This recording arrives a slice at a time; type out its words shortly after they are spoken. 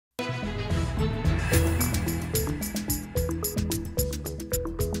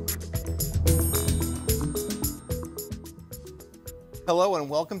Hello and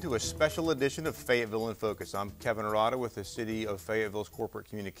welcome to a special edition of Fayetteville in Focus. I'm Kevin Arata with the City of Fayetteville's Corporate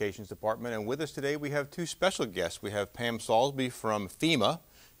Communications Department, and with us today we have two special guests. We have Pam Salisbury from FEMA,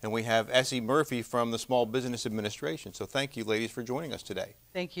 and we have Essie Murphy from the Small Business Administration. So thank you, ladies, for joining us today.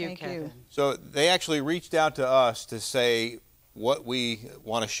 Thank you, Kevin. So they actually reached out to us to say what we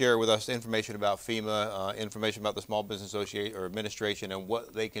want to share with us, information about FEMA, information about the Small Business Association or Administration, and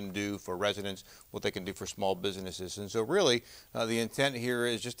what they can do for residents, what they can do for small businesses. And so really, the intent here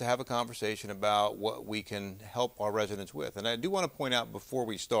is just to have a conversation about what we can help our residents with. And I do want to point out before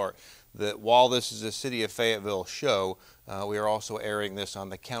we start that while this is a City of Fayetteville show, we are also airing this on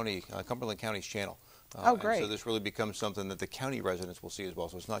the county, Cumberland County's channel. Oh, great. And so this really becomes something that the county residents will see as well.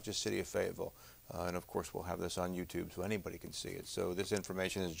 So it's not just City of Fayetteville. And of course, we'll have this on YouTube so anybody can see it. So this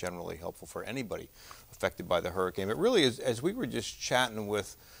information is generally helpful for anybody affected by the hurricane. It really is, as we were just chatting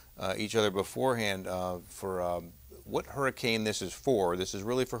with each other beforehand for what hurricane this is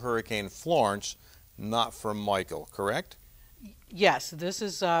really for Hurricane Florence, not for Michael, correct? Yes, this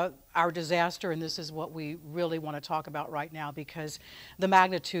is our disaster, and this is what we really want to talk about right now, because the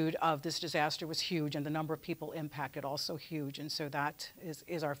magnitude of this disaster was huge and the number of people impacted also huge, and so that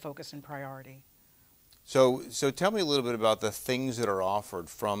is our focus and priority. So tell me a little bit about the things that are offered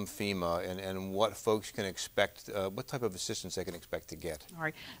from FEMA and what folks can expect, what type of assistance they can expect to get. All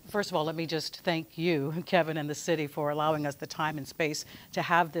right. First of all, let me just thank you, Kevin, and the city for allowing us the time and space to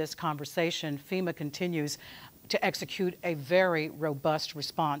have this conversation. FEMA continues to execute a very robust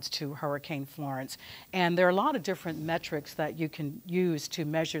response to Hurricane Florence. And there are a lot of different metrics that you can use to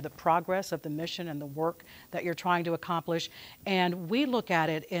measure the progress of the mission and the work that you're trying to accomplish. And we look at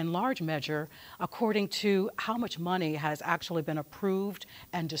it in large measure according to how much money has actually been approved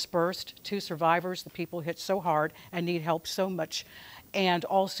and dispersed to survivors, the people hit so hard and need help so much, and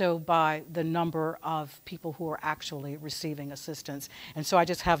also by the number of people who are actually receiving assistance. And so I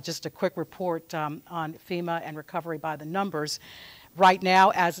just have a quick report on FEMA and recovery by the numbers. Right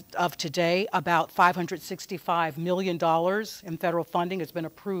now, as of today, about $565 million in federal funding has been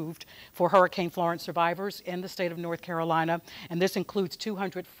approved for Hurricane Florence survivors in the state of North Carolina, and this includes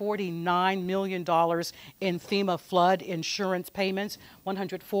 $249 million in FEMA flood insurance payments,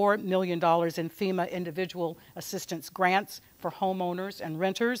 $104 million in FEMA individual assistance grants for homeowners and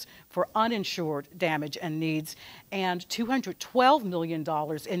renters for uninsured damage and needs, and $212 million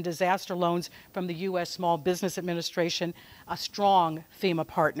in disaster loans from the U.S. Small Business Administration, a strong FEMA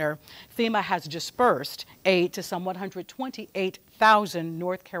partner. FEMA has dispersed aid to some 128,000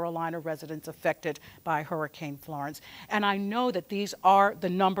 North Carolina residents affected by Hurricane Florence. And I know that these are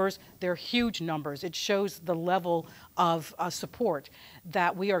the numbers, they're huge numbers. It shows the level of support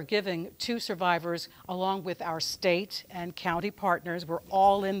that we are giving to survivors along with our state and county partners. We're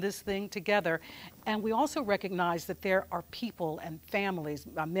all in this thing together. And we also recognize that there are people and families,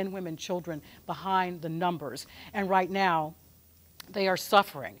 men, women, children, behind the numbers. And right now, they are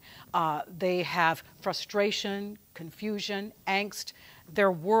suffering. They have frustration, confusion, angst.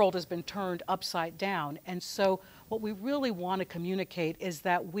 Their world has been turned upside down. And so what we really want to communicate is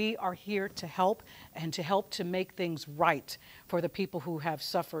that we are here to help and to help to make things right for the people who have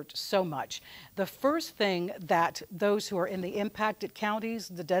suffered so much. The first thing that those who are in the impacted counties,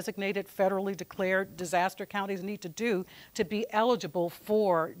 the designated federally declared disaster counties, need to do to be eligible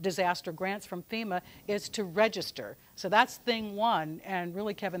for disaster grants from FEMA is to register. So that's thing one, and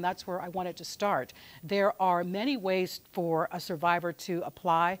really, Kevin, that's where I wanted to start. There are many ways for a survivor to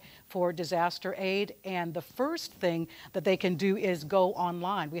apply for disaster aid, and the first thing that they can do is go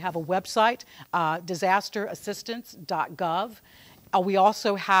online. We have a website, disasterassistance.gov. We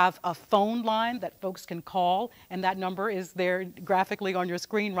also have a phone line that folks can call, and that number is there graphically on your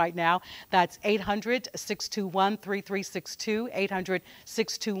screen right now. That's 800-621-3362,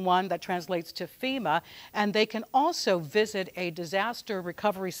 800-621, that translates to FEMA. And they can also visit a disaster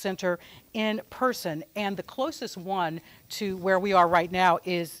recovery center in person, and the closest one to where we are right now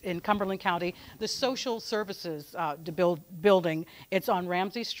is in Cumberland County, the Social Services building. It's on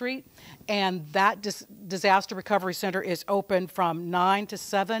Ramsey Street, and that disaster recovery center is open from 9 to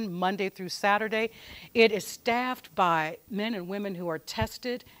 7, Monday through Saturday. It is staffed by men and women who are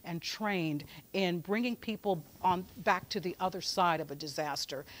tested and trained in bringing people back to the other side of a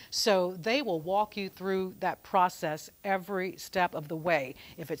disaster. So they will walk you through that process every step of the way.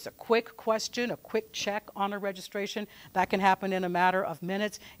 If it's a quick question, a quick check on a registration, that can happen in a matter of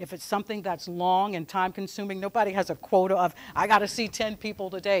minutes. If it's something that's long and time consuming, nobody has a quota of, I got to see 10 people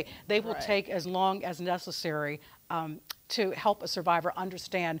today. They will take as long as necessary to help a survivor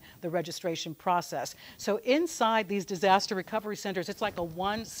understand the registration process. So inside these disaster recovery centers, it's like a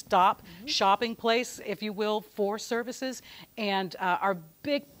one-stop shopping place, if you will, for services, and our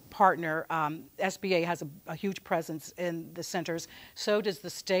big partner, SBA, has a huge presence in the centers. So does the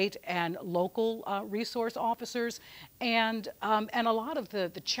state and local resource officers, and a lot of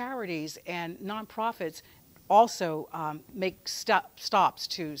the charities and nonprofits also make stops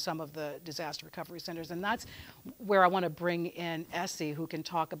to some of the disaster recovery centers. And that's where I want to bring in Essie, who can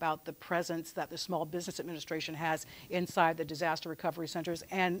talk about the presence that the Small Business Administration has inside the disaster recovery centers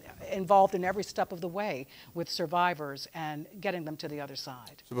and involved in every step of the way with survivors and getting them to the other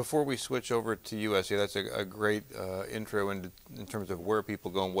side. So before we switch over to you, Essie, that's a great intro in terms of where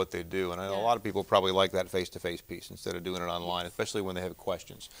people go and what they do. And I know a lot of people probably like that face-to-face piece instead of doing it online, especially when they have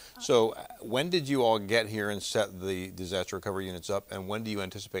questions. So when did you all get here and set the disaster recovery units up, and when do you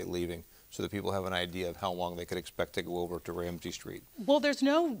anticipate leaving, so that people have an idea of how long they could expect to go over to Ramsey Street? Well,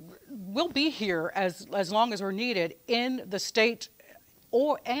 we'll be here as long as we're needed in the state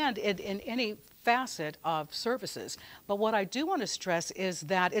and in any facet of services. But what I do want to stress is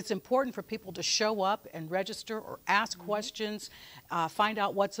that it's important for people to show up and register or ask questions, find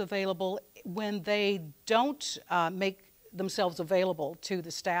out what's available. When they don't make themselves available to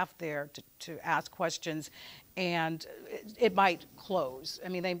the staff there to ask questions, and it might close. I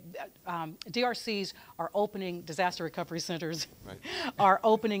mean, DRCs are opening, disaster recovery centers are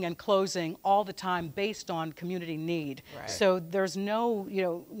opening and closing all the time based on community need. Right. So there's no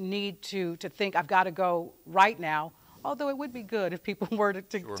need to think I've got to go right now, although it would be good if people were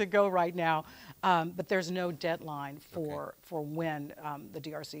to go right now. But there's no deadline for when the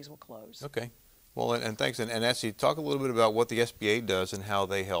DRCs will close. Okay. Well, and thanks. And Essie, talk a little bit about what the SBA does and how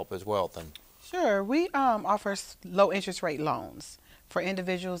they help as well then. Sure. We offer low interest rate loans for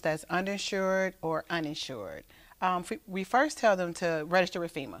individuals that's underinsured or uninsured. We first tell them to register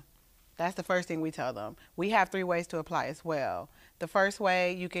with FEMA. That's the first thing we tell them. We have 3 ways to apply as well. The first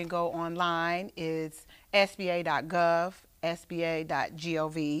way, you can go online, is sba.gov,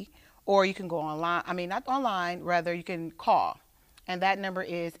 sba.gov, or you can go online, not online, rather you can call. And that number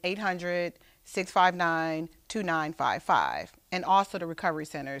is 800-659-2955. And also the recovery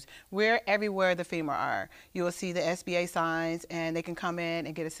centers. We're everywhere the FEMA are. You will see the SBA signs, and they can come in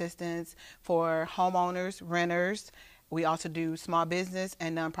and get assistance for homeowners, renters. We also do small business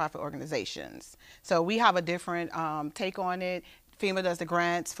and nonprofit organizations. So we have a different take on it. FEMA does the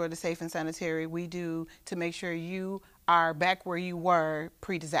grants for the safe and sanitary. We do to make sure you are back where you were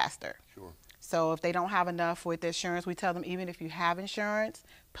pre-disaster. Sure. So if they don't have enough with insurance, we tell them even if you have insurance,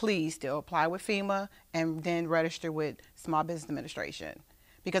 please still apply with FEMA and then register with Small Business Administration,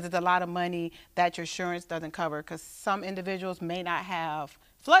 because it's a lot of money that your insurance doesn't cover, because some individuals may not have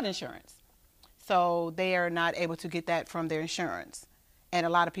flood insurance. So they are not able to get that from their insurance. And a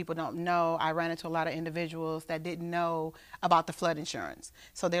lot of people don't know. I ran into a lot of individuals that didn't know about the flood insurance.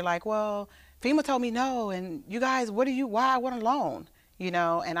 So they're like, well, FEMA told me no, and you guys, why I want a loan?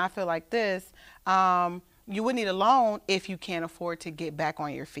 And I feel like this, you would need a loan if you can't afford to get back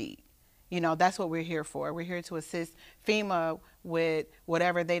on your feet. That's what we're here for. We're here to assist FEMA with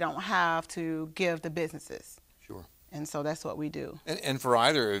whatever they don't have to give the businesses. Sure. And so that's what we do. And for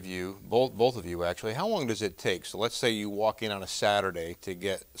either of you, both of you actually, how long does it take? So let's say you walk in on a Saturday to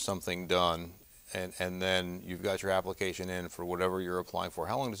get something done, and then you've got your application in for whatever you're applying for.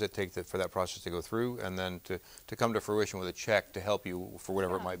 How long does it take for that process to go through and then to come to fruition with a check to help you for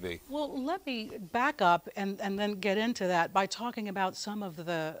whatever it might be? Well, let me back up and then get into that by talking about some of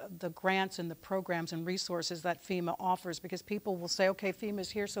the grants and the programs and resources that FEMA offers, because people will say, okay,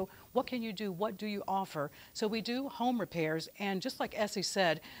 FEMA's here, so what can you do? What do you offer? So we do home repairs, and just like Essie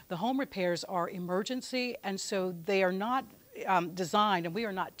said, the home repairs are emergency, and so they are not designed, and we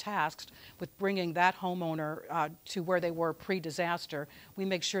are not tasked with bringing that homeowner to where they were pre-disaster. We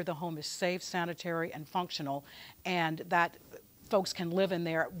make sure the home is safe, sanitary, and functional, and that folks can live in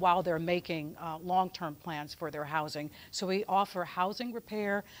there while they're making long-term plans for their housing. So we offer housing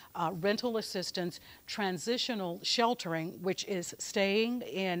repair, rental assistance, transitional sheltering, which is staying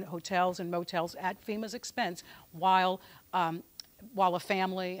in hotels and motels at FEMA's expense while a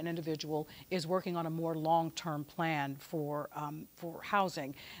family, an individual, is working on a more long-term plan for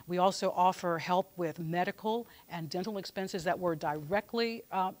housing. We also offer help with medical and dental expenses that were directly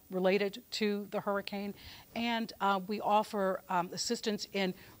related to the hurricane, and we offer assistance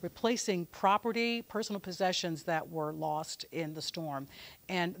in replacing property, personal possessions that were lost in the storm.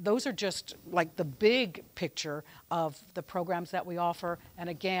 And those are just like the big picture of the programs that we offer. And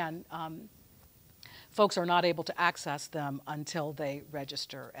again, folks are not able to access them until they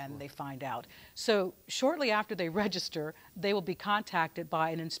register and they find out. So shortly after they register, they will be contacted by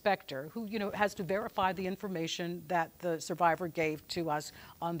an inspector who, has to verify the information that the survivor gave to us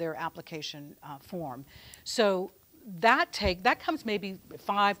on their application form. So that comes maybe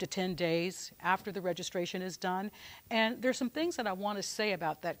 5 to 10 days after the registration is done. And there's some things that I want to say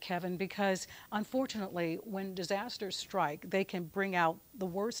about that, Kevin, because unfortunately when disasters strike, they can bring out the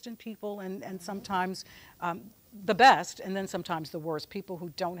worst in people and sometimes the best, and then sometimes the worst, people who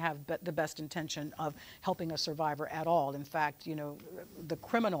don't have the best intention of helping a survivor at all. In fact, the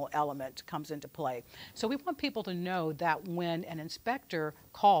criminal element comes into play. So we want people to know that when an inspector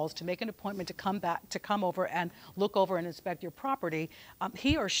calls to make an appointment to come over and look over and inspect your property,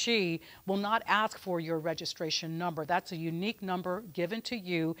 he or she will not ask for your registration number. That's a unique number given to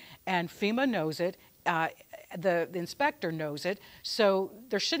you, and FEMA knows it. The inspector knows it, so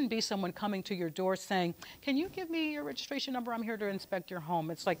there shouldn't be someone coming to your door saying, can you give me your registration number? I'm here to inspect your home.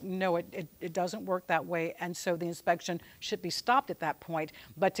 It's like, no, it doesn't work that way, and so the inspection should be stopped at that point.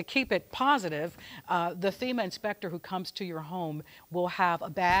 But to keep it positive, the FEMA inspector who comes to your home will have a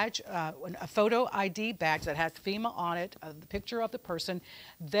badge, a photo ID badge that has FEMA on it, the picture of the person.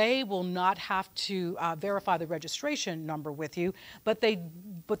 They will not have to verify the registration number with you, but they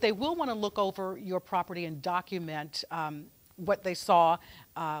will want to look over your property and document what they saw,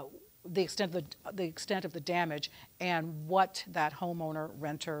 the extent of the damage, and what that homeowner,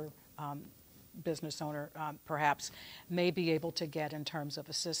 renter, business owner perhaps may be able to get in terms of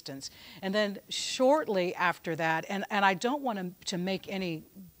assistance. And then shortly after that, and I don't want to make any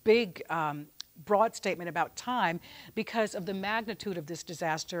big broad statement about time because of the magnitude of this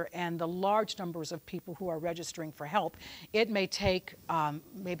disaster and the large numbers of people who are registering for help. It may take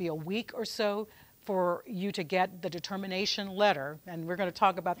maybe a week or so for you to get the determination letter, and we're going to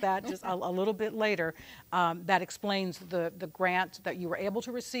talk about that just a little bit later, that explains the grant that you were able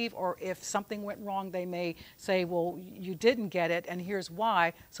to receive, or if something went wrong, they may say, well, you didn't get it, and here's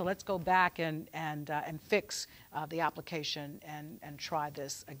why, so let's go back and fix the application and try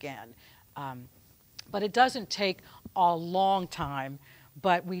this again. But it doesn't take a long time,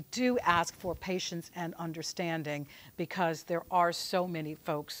 but we do ask for patience and understanding because there are so many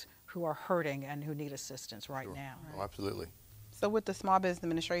folks who are hurting and who need assistance right now. Oh, absolutely. So with the Small Business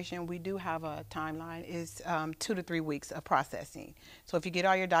Administration, we do have a timeline. It's 2 to 3 weeks of processing. So if you get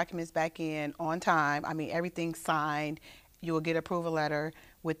all your documents back in on time, everything's signed, you will get approval letter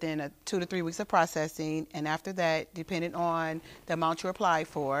within 2 to 3 weeks of processing. And after that, depending on the amount you applied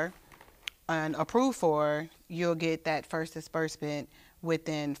for and approved for, you'll get that first disbursement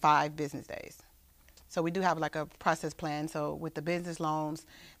within 5 business days. So we do have like a process plan. So with the business loans,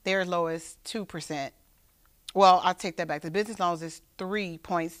 they're as low as 2%. Well, I'll take that back. The business loans is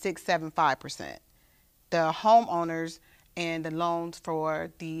 3.675%. The homeowners and the loans for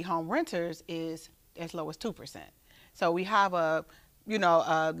the home renters is as low as 2%. So we have a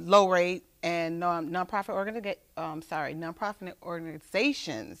low rate, and nonprofit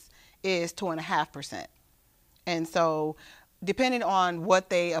organizations is 2.5%. And so depending on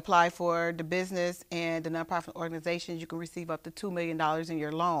what they apply for, the business and the nonprofit organizations, you can receive up to $2 million in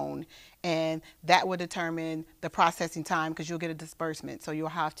your loan, and that will determine the processing time because you'll get a disbursement. So you'll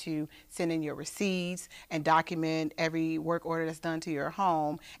have to send in your receipts and document every work order that's done to your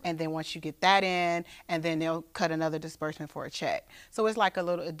home, and then once you get that in, and then they'll cut another disbursement for a check. So it's like a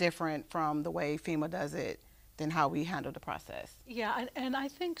little different from the way FEMA does it than how we handle the process. Yeah, and I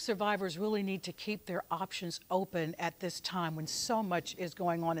think survivors really need to keep their options open at this time when so much is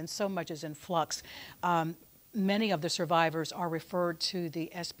going on and so much is in flux. Many of the survivors are referred to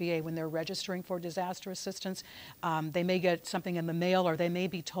the SBA when they're registering for disaster assistance. They may get something in the mail, or they may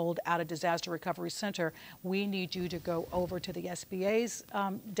be told at a disaster recovery center, we need you to go over to the SBA's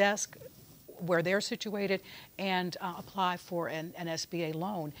desk where they're situated and apply for an SBA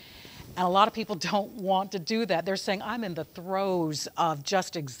loan. And a lot of people don't want to do that. They're saying, I'm in the throes of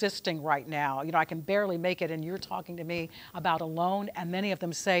just existing right now. I can barely make it, and you're talking to me about a loan. And many of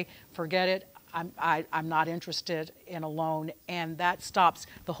them say, forget it. I'm not interested in a loan, and that stops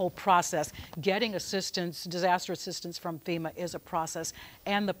the whole process. Getting assistance, disaster assistance from FEMA is a process,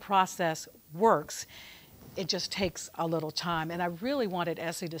 and the process works. It just takes a little time. And I really wanted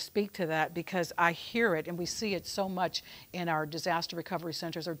Essie to speak to that because I hear it and we see it so much in our disaster recovery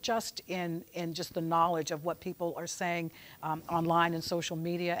centers, or just in just the knowledge of what people are saying online and social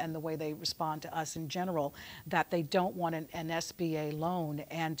media and the way they respond to us in general, that they don't want an SBA loan.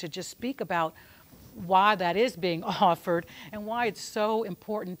 And to just speak about why that is being offered and why it's so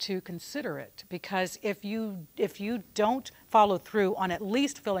important to consider it. Because if you don't follow through on at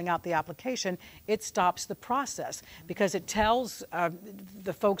least filling out the application, it stops the process, because it tells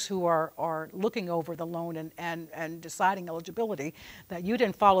the folks who are looking over the loan and deciding eligibility that you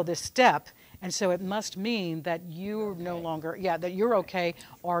didn't follow this step, and so it must mean that you're no longer, that you're okay,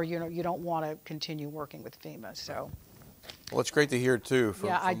 or you don't want to continue working with FEMA. So. Well, it's great to hear, too, from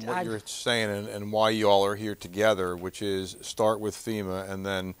what you're saying and why you all are here together, which is start with FEMA and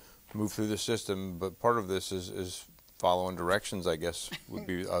then move through the system. But part of this is following directions, I guess, would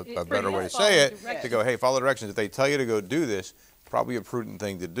be a better way to say it, to go, hey, follow directions. If they tell you to go do this, probably a prudent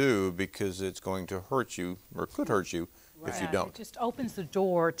thing to do, because it's going to hurt you, or could hurt you, if you don't. It just opens the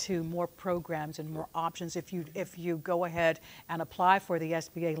door to more programs and more options if you go ahead and apply for the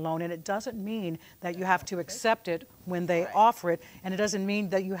SBA loan. And it doesn't mean that you have to accept it when they offer it, and it doesn't mean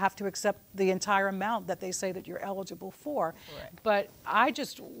that you have to accept the entire amount that they say that you're eligible for. But I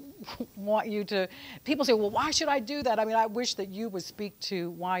just want you to, people say, well, why should I do that? I mean, I wish that you would speak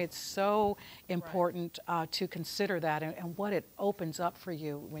to why it's so important to consider that, and what it opens up for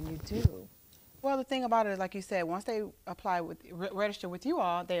you when you do. Well, the thing about it is, like you said, once they apply with, register with you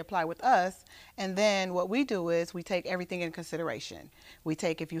all, they apply with us, and then what we do is we take everything in consideration. We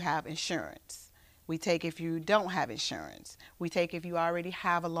take if you have insurance. We take if you don't have insurance. We take if you already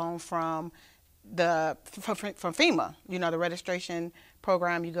have a loan from FEMA, the registration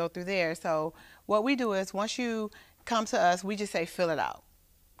program, you go through there. So what we do is, once you come to us, we just say fill it out,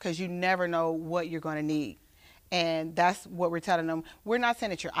 because you never know what you're going to need. And that's what we're telling them. We're not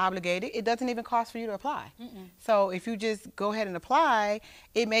saying that you're obligated. It doesn't even cost for you to apply. So if you just go ahead and apply,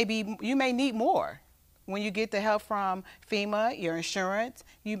 you may need more. When you get the help from FEMA, your insurance,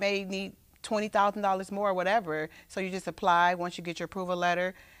 you may need $20,000 more or whatever. So you just apply. Once you get your approval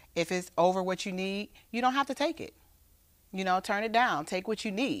letter, if it's over what you need, you don't have to take it. Turn it down. Take what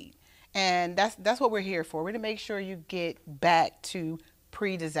you need. And that's what we're here for. We're to make sure you get back to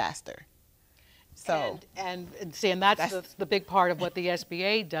pre-disaster. So and that's the big part of what the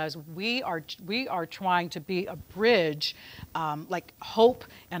SBA does. We are trying to be a bridge, like hope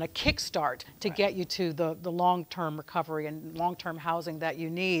and a kickstart to get you to the long-term recovery and long-term housing that you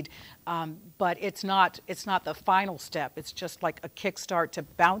need. But it's not the final step. It's just like a kickstart to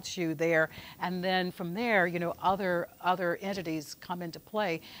bounce you there, and then from there, other entities come into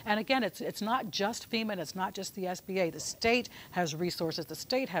play. And again, it's not just FEMA, and it's not just the SBA. The state has resources. The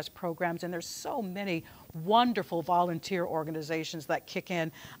state has programs, and there's so many wonderful volunteer organizations that kick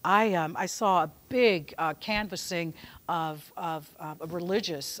in. I saw a big canvassing of a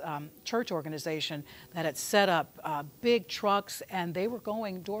religious church organization that had set up big trucks, and they were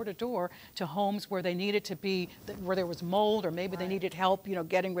going door to door to homes where they needed to be, where there was mold, or maybe they needed help,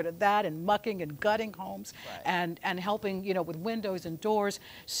 getting rid of that, and mucking and gutting homes, and helping, with windows and doors.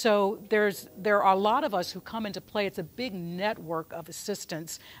 So there are a lot of us who come into play. It's a big network of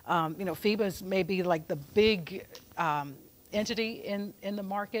assistance. FEMA's maybe like the big entity in the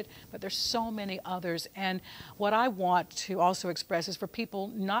market, but there's so many others. And what I want to also express is for people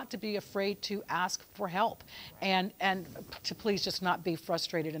not to be afraid to ask for help, and to please just not be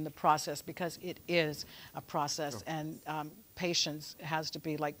frustrated in the process, because it is a process, and patience has to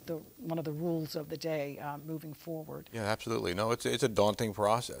be like one of the rules of the day moving forward. Yeah, absolutely. No, it's a daunting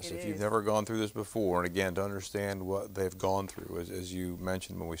process. If you've never gone through this before, and again, to understand what they've gone through, as you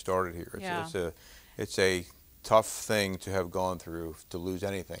mentioned when we started here, it's a tough thing to have gone through, to lose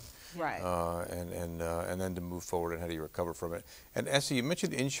anything, and then to move forward, and how do you recover from it. And Essie, you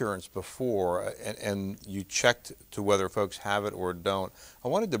mentioned insurance before, and you checked to whether folks have it or don't. I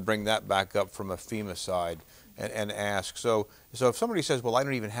wanted to bring that back up from a FEMA side and ask, so if somebody says, well, I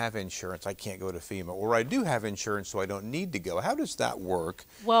don't even have insurance, I can't go to FEMA, or I do have insurance, so I don't need to go, how does that work?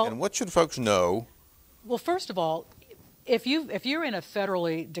 Well, and what should folks know? Well, first of all, if you're in a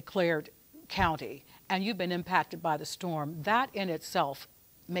federally declared county and you've been impacted by the storm, that in itself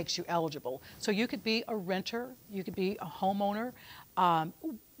makes you eligible. So you could be a renter, you could be a homeowner,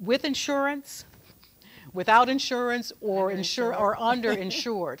 with insurance, without insurance, or or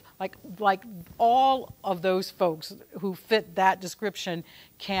underinsured. Like all of those folks who fit that description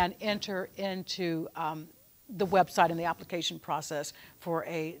can enter into the website and the application process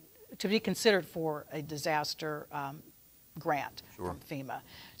to be considered for a disaster grant from FEMA.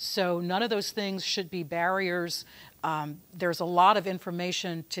 So none of those things should be barriers. There's a lot of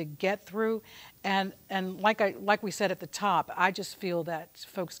information to get through, and like we said at the top, I just feel that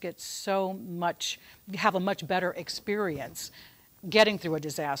folks have a much better experience getting through a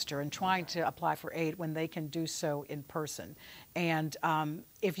disaster and trying to apply for aid when they can do so in person. And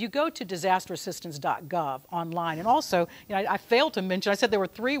if you go to disasterassistance.gov online, and also, I failed to mention, I said there were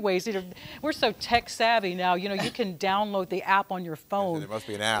 3 ways. We're so tech savvy now, you can download the app on your phone. There must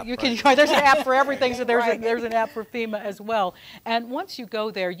be an app. You can, right? There's an app for everything, so there's an app for FEMA as well. And once you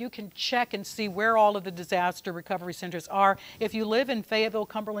go there, you can check and see where all of the disaster recovery centers are. If you live in Fayetteville,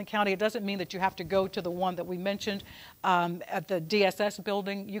 Cumberland County, it doesn't mean that you have to go to the one that we mentioned at the DSS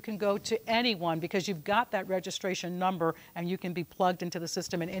building. You can go to anyone because you've got that registration number and you can be plugged into the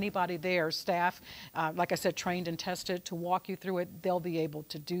system, and anybody there, staff, like I said, trained and tested to walk you through it, they'll be able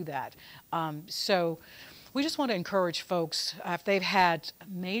to do that. So we just want to encourage folks, if they've had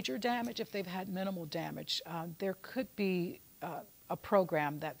major damage, if they've had minimal damage, there could be a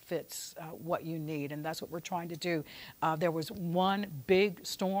program that fits what you need, and that's what we're trying to do. There was one big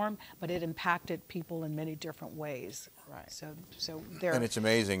storm, but it impacted people in many different ways. Right. So there. And it's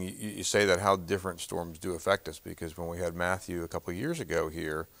amazing you say that, how different storms do affect us, because when we had Matthew a couple of years ago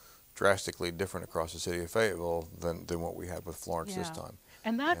here, drastically different across the city of Fayetteville than what we had with Florence this time.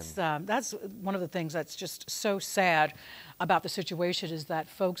 And that's one of the things that's just so sad about the situation, is that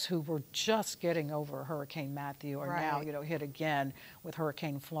folks who were just getting over Hurricane Matthew are now, hit again with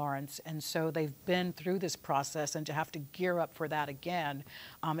Hurricane Florence. And so they've been through this process, and to have to gear up for that again,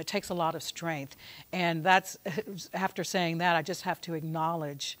 it takes a lot of strength. And that's, after saying that, I just have to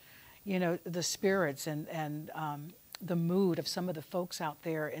acknowledge, the spirits and the mood of some of the folks out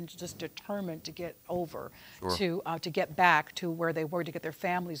there, and just determined to get over, to get back to where they were, to get their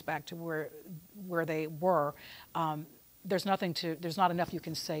families back to where they were. There's not enough you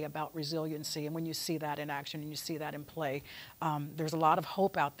can say about resiliency, and when you see that in action and you see that in play, there's a lot of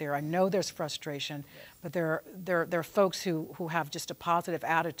hope out there. I know there's frustration, but there are folks who have just a positive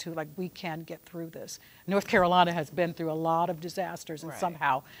attitude, like, we can get through this. North Carolina has been through a lot of disasters, and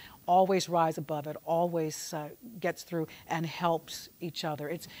somehow always rise above it, always gets through and helps each other.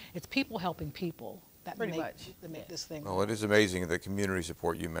 It's people helping people that make this thing. Well, it is amazing the community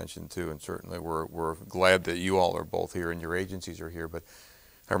support you mentioned too, and certainly we're glad that you all are both here and your agencies are here. But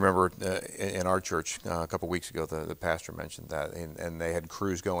I remember in our church a couple weeks ago, the pastor mentioned that, and they had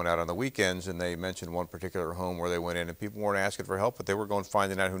crews going out on the weekends, and they mentioned one particular home where they went in, and people weren't asking for help, but they were going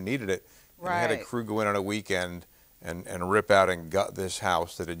finding out who needed it. And they had a crew go in on a weekend and rip out and gut this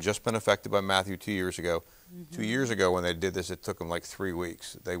house that had just been affected by Matthew 2 years ago. 2 years ago when they did this, it took them like 3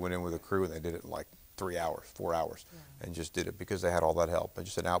 weeks. They went in with a crew and they did it in like 3 hours, 4 hours, and just did it because they had all that help. And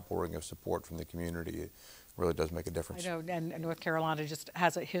just an outpouring of support from the community, it really does make a difference. I know, and North Carolina just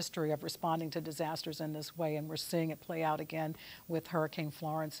has a history of responding to disasters in this way, and we're seeing it play out again with Hurricane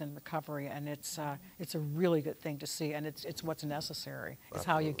Florence and recovery, and it's a really good thing to see, and it's what's necessary. It's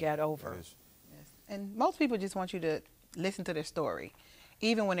how you get over. And most people just want you to listen to their story,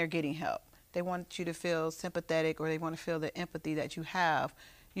 even when they're getting help. They want you to feel sympathetic, or they want to feel the empathy that you have,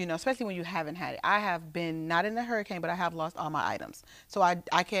 especially when you haven't had it. I have been, not in a hurricane, but I have lost all my items. So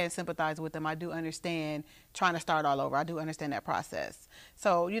I can sympathize with them. I do understand trying to start all over. I do understand that process.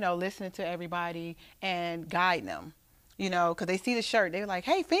 So, listening to everybody and guiding them, because they see the shirt. They're like,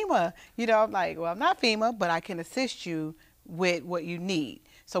 hey, FEMA. I'm like, well, I'm not FEMA, but I can assist you with what you need.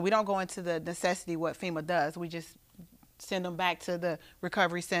 So we don't go into the necessity what FEMA does. We just send them back to the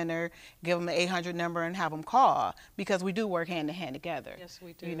recovery center, give them the 800 number, and have them call, because we do work hand in hand together. Yes,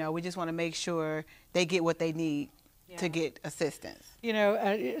 we do. We just want to make sure they get what they need to get assistance.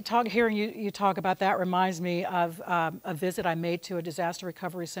 Hearing you talk about that reminds me of a visit I made to a disaster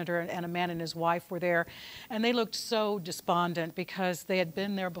recovery center, and a man and his wife were there, and they looked so despondent because they had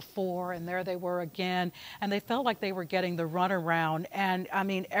been there before, and there they were again, and they felt like they were getting the runaround, and I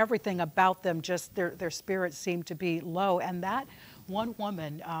mean, everything about them, just their spirits seemed to be low. And that one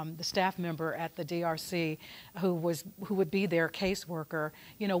woman, the staff member at the DRC, who would be their caseworker,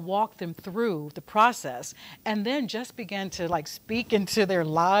 walked them through the process, and then just began to speak into their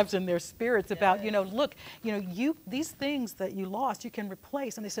lives and their spirits about, look, these things that you lost, you can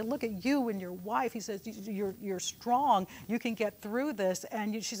replace. And they said, look at you and your wife. He says, you're strong. You can get through this.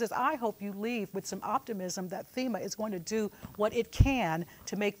 And she says, I hope you leave with some optimism that FEMA is going to do what it can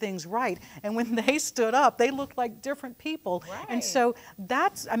to make things right. And when they stood up, they looked like different people. Right. And so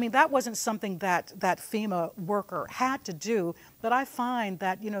that wasn't something that FEMA worker had to do, but I find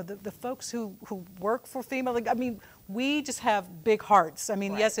that, the folks who work for FEMA, we just have big hearts.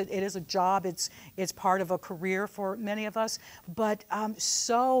 Yes, it is a job, it's part of a career for many of us, but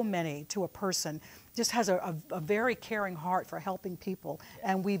so many to a person just has a very caring heart for helping people.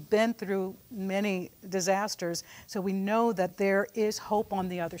 And we've been through many disasters, so we know that there is hope on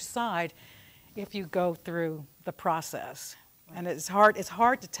the other side if you go through the process. And it's hard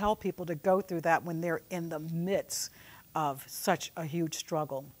to tell people to go through that when they're in the midst of such a huge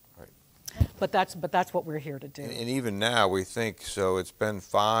struggle. Right. But that's what we're here to do. And even now, we think, so it's been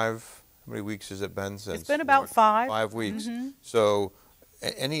how many weeks has it been since? It's been about March? 5. 5 weeks. Mm-hmm. So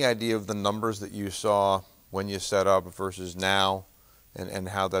any idea of the numbers that you saw when you set up versus now, and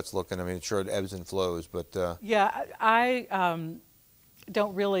how that's looking? I mean, sure, it ebbs and flows, but... Yeah, I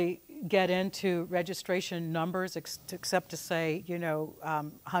don't really get into registration numbers except to say, you know,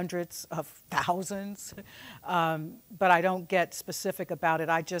 hundreds of thousands, but I don't get specific about it.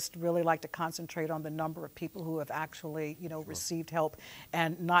 I just really like to concentrate on the number of people who have actually, you know, received help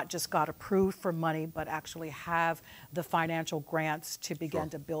and not just got approved for money, but actually have the financial grants to begin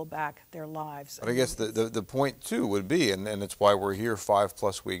to build back their lives. But I guess the point too would be, and it's why we're here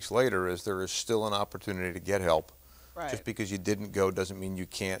 5+ weeks later, is there is still an opportunity to get help. Right. Just because you didn't go doesn't mean you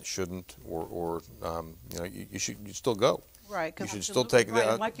can't, shouldn't, or you know, you still go. Right. You should Absolutely. still take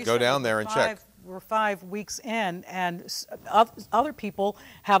Right, like you go said, down there and check. We're 5 weeks in, and other people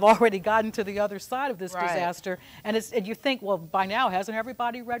have already gotten to the other side of this disaster. And you think, well, by now, hasn't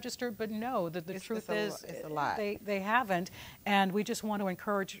everybody registered? But no, the truth is it's a lot. They haven't, and we just want to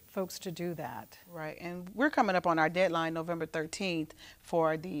encourage folks to do that. Right, and we're coming up on our deadline November 13th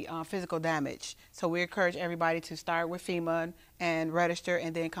for the physical damage. So we encourage everybody to start with FEMA and register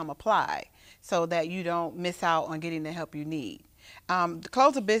and then come apply so that you don't miss out on getting the help you need. The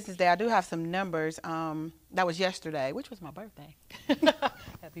close of business day, I do have some numbers. That was yesterday, which was my birthday. Happy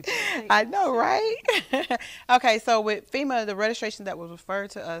birthday. I know, right? Okay, so with FEMA, the registration that was referred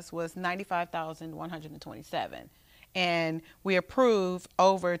to us was 95,127. And we approved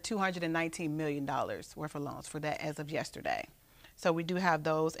over $219 million worth of loans for that as of yesterday. So we do have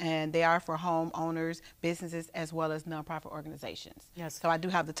those, and they are for homeowners, businesses, as well as nonprofit organizations. Yes. So I do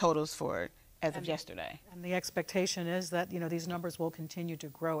have the totals for as of yesterday. And the expectation is that, you know, these numbers will continue to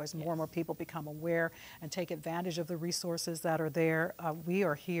grow as more and more people become aware and take advantage of the resources that are there. We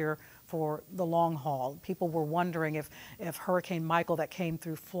are here for the long haul. People were wondering if Hurricane Michael that came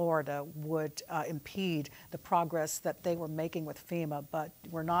through Florida would impede the progress that they were making with FEMA, but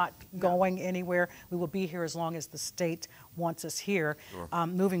we're not going anywhere. We will be here as long as the state wants us here. Sure.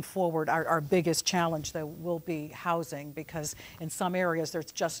 Moving forward, our biggest challenge, though, will be housing, because in some areas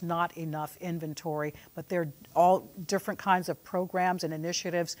there's just not enough inventory, but there are all different kinds of programs and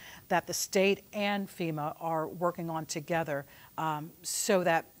initiatives that the state and FEMA are working on together so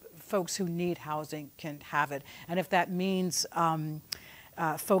that folks who need housing can have it. And if that means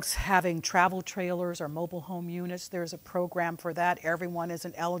folks having travel trailers or mobile home units, there's a program for that. Everyone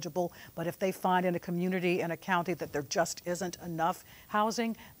isn't eligible, but if they find in a community and a county that there just isn't enough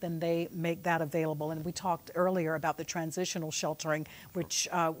housing, then they make that available. And we talked earlier about the transitional sheltering, which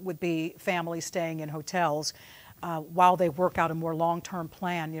would be families staying in hotels. While they work out a more long-term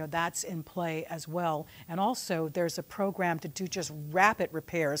plan, you know, that's in play as well. And also, there's a program to do just rapid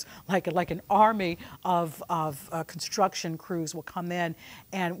repairs, like an army of construction crews will come in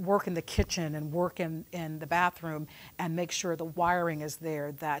and work in the kitchen and work in the bathroom and make sure the wiring is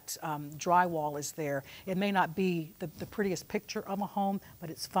there, that drywall is there. It may not be the prettiest picture of a home, but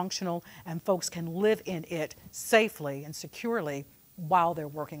it's functional, and folks can live in it safely and securely while they're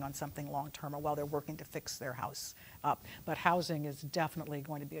working on something long-term or while they're working to fix their house up. But housing is definitely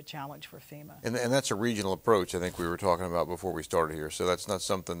going to be a challenge for FEMA. And that's a regional approach I think we were talking about before we started here. So that's not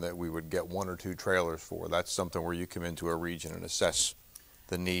something that we would get 1 or 2 trailers for. That's something where you come into a region and assess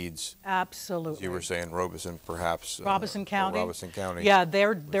the needs. Absolutely. As you were saying, Robeson, perhaps. Robeson County. Robeson County. Yeah,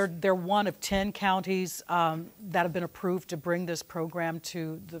 they're one of 10 counties that have been approved to bring this program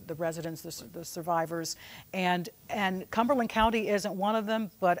to the residents, the survivors, and Cumberland County isn't one of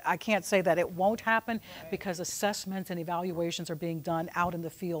them. But I can't say that it won't happen, because assessments and evaluations are being done out in the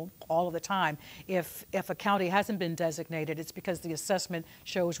field all of the time. If a county hasn't been designated, it's because the assessment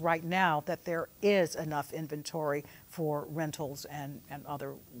shows right now that there is enough inventory for rentals and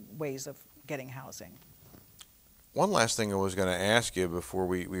other ways of getting housing. One last thing I was going to ask you before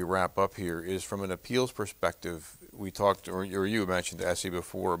we wrap up here is, from an appeals perspective, we talked, or you mentioned, Essie,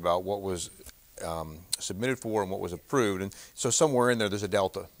 before about what was submitted for and what was approved. And so somewhere in there, there's a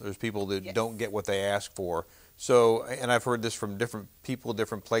delta. There's people that don't get what they ask for. So, and I've heard this from different people,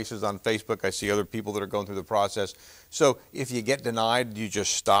 different places on Facebook. I see other people that are going through the process. So if you get denied, do you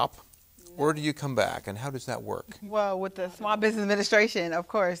just stop? Or do you come back, and how does that work? Well, with the Small Business Administration, of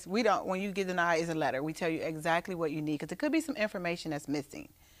course, we don't, when you get denied, it's a letter. We tell you exactly what you need, because there could be some information that's missing.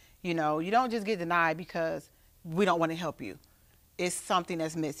 You know, you don't just get denied because we don't want to help you. It's something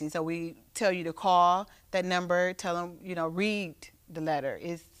that's missing. So we tell you to call that number, tell them, you know, read the letter.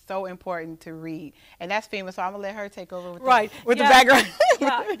 It's so important to read. And that's FEMA, so I'm going to let her take over with, right. the background.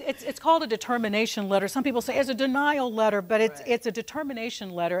 Yeah, it's called a determination letter. Some people say it's a denial letter, but it's a determination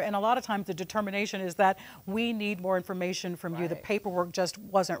letter. And a lot of times the determination is that we need more information from you. The paperwork just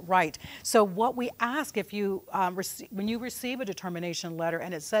wasn't right. So what we ask, if you when you receive a determination letter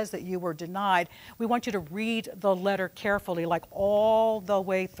and it says that you were denied, we want you to read the letter carefully, like all the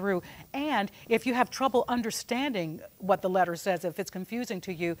way through. And if you have trouble understanding what the letter says, if it's confusing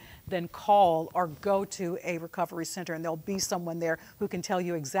to you, then call or go to a recovery center, and there'll be someone there who can tell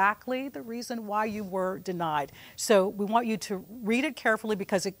you exactly the reason why you were denied. So we want you to read it carefully,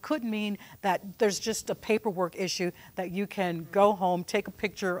 because it could mean that there's just a paperwork issue that you can go home, take a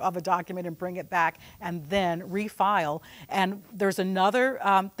picture of a document and bring it back and then refile. And there's another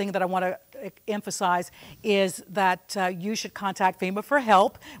thing that I want to emphasize is that you should contact FEMA for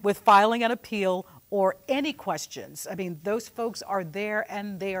help with filing an appeal or any questions. I mean, those folks are there,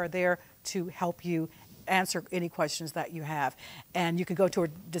 and they are there to help you answer any questions that you have. And you can go to a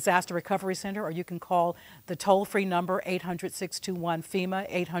disaster recovery center, or you can call the toll-free number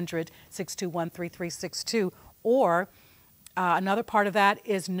 800-621-FEMA, 800-621-3362. Or another part of that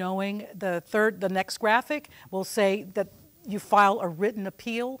is knowing the next graphic will say that you file a written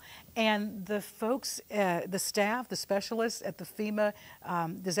appeal, and the folks, the staff, the specialists at the FEMA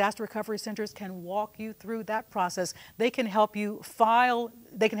disaster recovery centers can walk you through that process. They can help you file,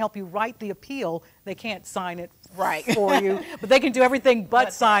 they can help you write the appeal. They can't sign it for you, but they can do everything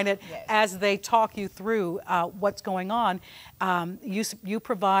but sign it as they talk you through what's going on. You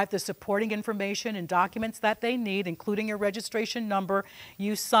provide the supporting information and documents that they need, including your registration number.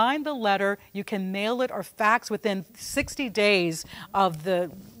 You sign the letter. You can mail it or fax within 60 days of the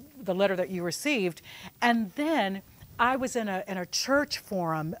letter that you received. And then I was in a church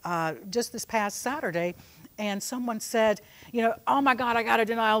forum just this past Saturday, and someone said, you know, oh my God, I got a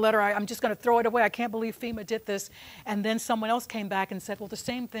denial letter. I'm just going to throw it away. I can't believe FEMA did this. And then someone else came back and said, well, the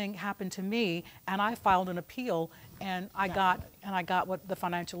same thing happened to me, and I filed an appeal, and I got what the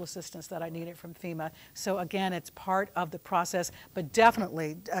financial assistance that I needed from FEMA. So again, it's part of the process, but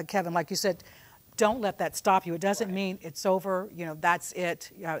definitely, Kevin, like you said, don't let that stop you. It doesn't mean it's over, you know, that's it,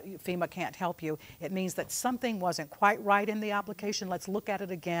 FEMA can't help you. It means that something wasn't quite right in the application. Let's look at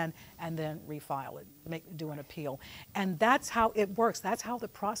it again and then refile it, do an appeal. And that's how it works. That's how the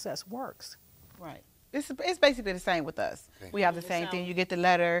process works. Right. It's basically the same with us. Okay. We have the same thing. You get the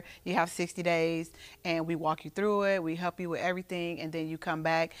letter, you have 60 days, and we walk you through it. We help you with everything, and then you come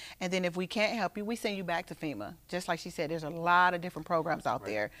back. And then if we can't help you, we send you back to FEMA. Just like she said, there's a lot of different programs out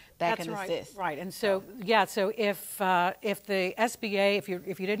there that can assist. Right. And so, yeah, so if the SBA,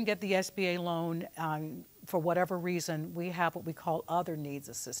 if you didn't get the SBA loan, for whatever reason, we have what we call other needs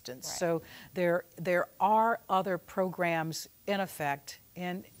assistance. Right. So there are other programs in effect,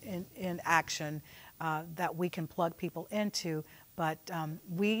 in action, that we can plug people into, but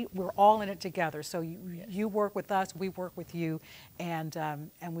we're all in it together. So you work with us, we work with you, and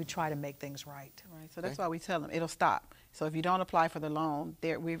we try to make things right. Right. So that's why we tell them it'll stop. So if you don't apply for the loan,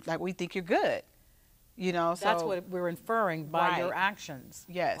 we think you're good. You know, so that's what we're inferring by your actions.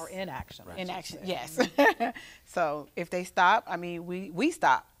 Yes. Or inaction. Inaction. Yes. So if they stop, I mean, we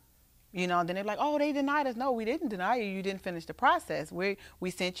stop. You know, then they're like, oh, they denied us. No, we didn't deny you. You didn't finish the process. We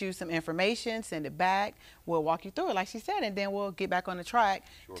sent you some information, send it back. We'll walk you through it, like she said, and then we'll get back on the track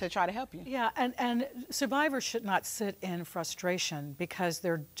to try to help you. Yeah, and survivors should not sit in frustration, because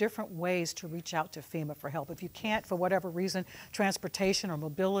there are different ways to reach out to FEMA for help. If you can't, for whatever reason, transportation or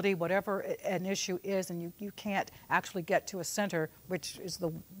mobility, whatever an issue is, and you can't actually get to a center, which is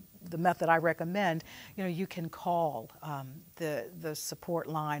the method I recommend, you know, you can call the support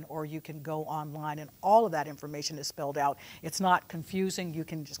line, or you can go online, and all of that information is spelled out. It's not confusing. You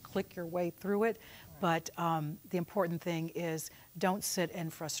can just click your way through it. But the important thing is, don't sit in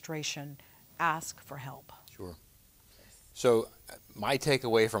frustration. Ask for help. Sure. So my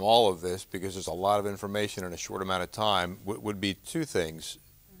takeaway from all of this, because there's a lot of information in a short amount of time, would be two things.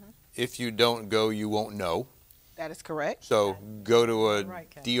 If you don't go, you won't know. That is correct. So go to a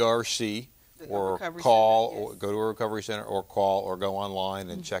DRC or call, or go to a recovery center, or call, or go online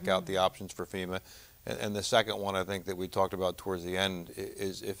and check out the options for FEMA. And the second one, I think, that we talked about towards the end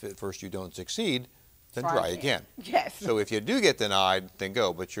is, if at first you don't succeed, then try again. Yes. So if you do get denied, then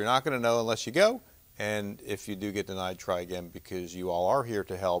go. But you're not going to know unless you go. And if you do get denied, try again, because you all are here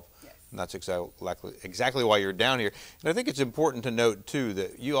to help. And that's exactly why you're down here. And I think it's important to note, too,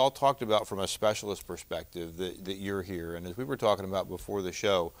 that you all talked about from a specialist perspective that you're here. And as we were talking about before the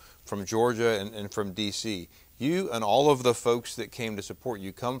show, from Georgia and from D.C., you and all of the folks that came to support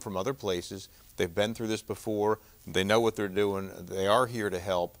you come from other places, They've been through this before. They know what they're doing. They are here to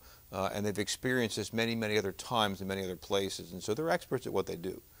help, and they've experienced this many, many other times in many other places, and so they're experts at what they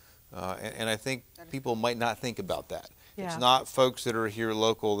do. And I think people might not think about that. Yeah. It's not folks that are here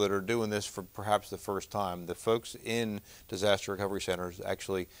local that are doing this for perhaps the first time. The folks in disaster recovery centers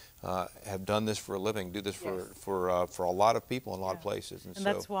actually have done this for a living, do this for a lot of people in a lot of places. And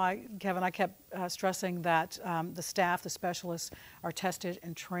that's why, Kevin, I kept stressing that the staff, the specialists, are tested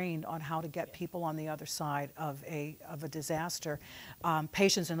and trained on how to get people on the other side of a disaster.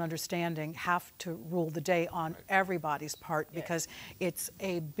 Patience and understanding have to rule the day on everybody's part because it's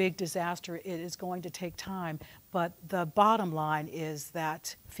a big disaster. It is going to take time. But the bottom line is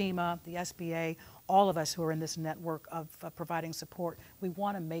that FEMA, the SBA, all of us who are in this network of providing support, we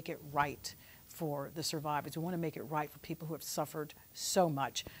want to make it right for the survivors. We want to make it right for people who have suffered so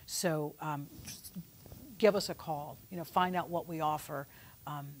much. So give us a call, find out what we offer,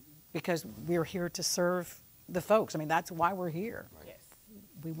 because we're here to serve the folks. I mean, that's why we're here. Yes.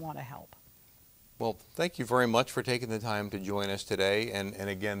 We want to help. Well, thank you very much for taking the time to join us today. And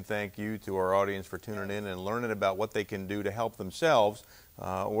again, thank you to our audience for tuning in and learning about what they can do to help themselves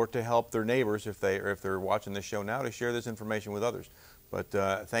or to help their neighbors if they're watching this show now, to share this information with others. But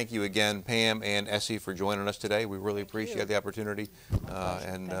thank you again, Pam and Essie, for joining us today. We really appreciate the opportunity,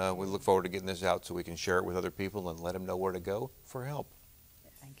 and we look forward to getting this out so we can share it with other people and let them know where to go for help.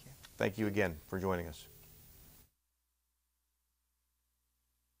 Thank you. Thank you again for joining us.